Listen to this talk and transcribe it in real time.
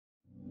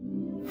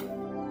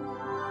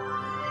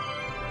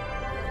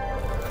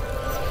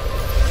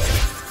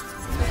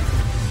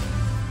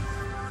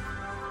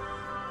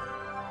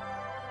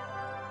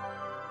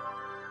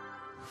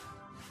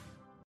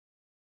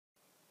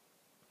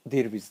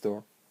Dear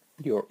visitor,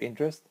 your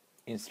interest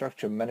in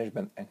structure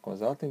management and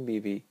consulting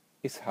BV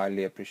is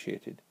highly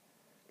appreciated.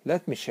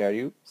 Let me share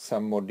you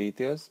some more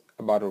details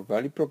about our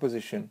value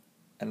proposition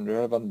and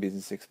relevant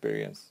business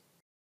experience.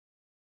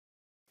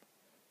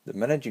 The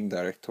Managing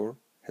Director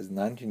has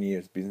 19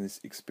 years business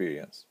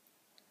experience.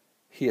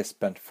 He has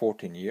spent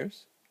 14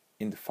 years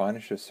in the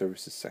financial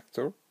services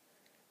sector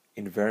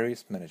in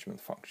various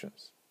management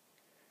functions.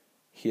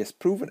 He has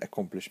proven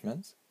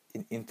accomplishments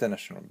in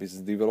international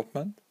business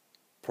development,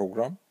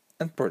 program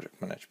and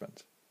project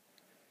management.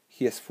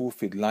 He has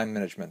fulfilled line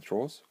management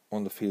roles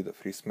on the field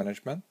of risk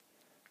management,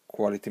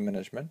 quality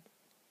management,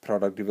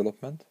 product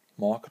development,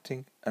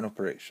 marketing and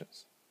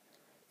operations.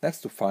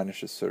 Next to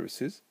financial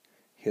services,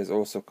 he has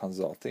also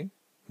consulting,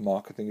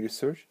 marketing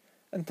research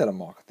and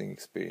telemarketing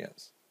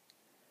experience.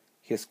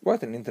 He has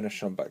quite an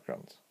international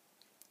background.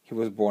 He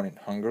was born in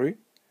Hungary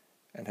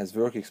and has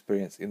work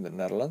experience in the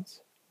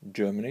Netherlands,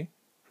 Germany,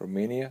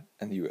 Romania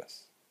and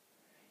US.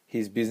 He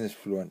is business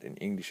fluent in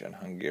English and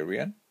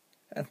Hungarian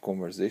and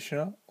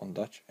conversational on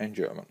Dutch and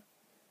German.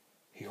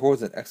 He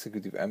holds an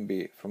executive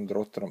MBA from the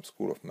Rotterdam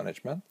School of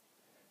Management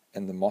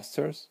and a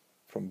master's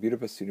from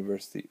Budapest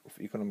University of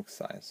Economic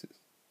Sciences.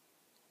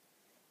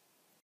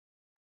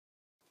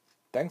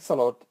 Thanks a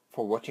lot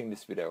for watching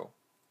this video.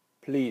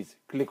 Please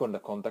click on the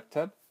contact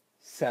tab,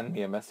 send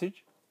me a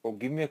message or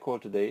give me a call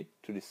today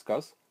to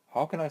discuss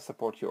how can I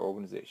support your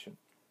organization.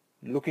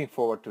 Looking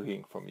forward to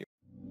hearing from you.